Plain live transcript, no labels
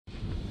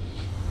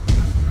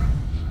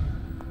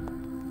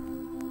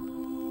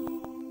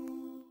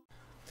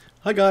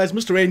Hi guys,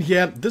 Mr. Rain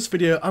here. This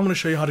video I'm going to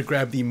show you how to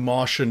grab the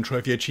Martian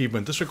trophy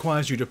achievement. This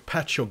requires you to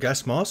patch your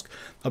gas mask.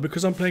 Now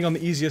because I'm playing on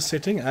the easiest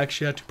setting, I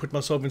actually had to put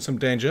myself in some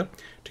danger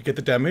to get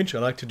the damage. I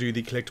like to do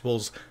the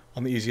collectibles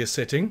on the easiest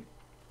setting.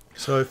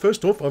 So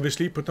first off,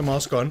 obviously put the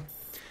mask on.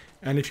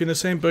 And if you're in the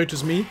same boat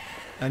as me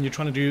and you're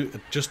trying to do it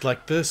just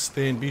like this,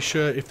 then be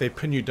sure if they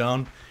pin you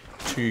down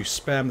to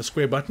spam the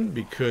square button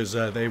because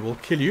they will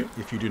kill you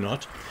if you do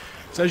not.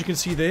 So as you can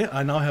see there,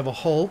 I now have a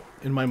hole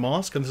in my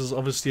mask, and this is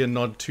obviously a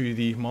nod to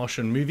the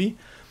Martian movie.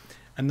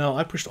 And now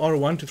I pushed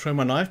R1 to throw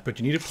my knife, but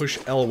you need to push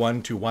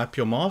L1 to wipe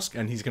your mask,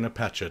 and he's going to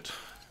patch it.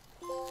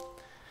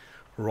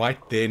 Right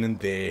then and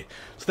there.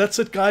 So that's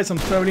it guys, I'm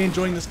thoroughly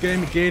enjoying this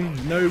game again.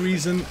 No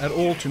reason at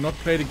all to not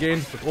play it again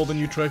with all the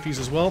new trophies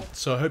as well.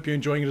 So I hope you're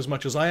enjoying it as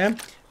much as I am.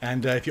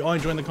 And if you are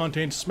enjoying the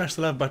content, smash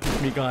the love button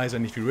for me guys,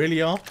 and if you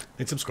really are,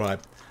 then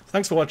subscribe.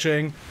 Thanks for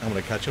watching, I'm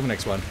going to catch you on the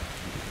next one.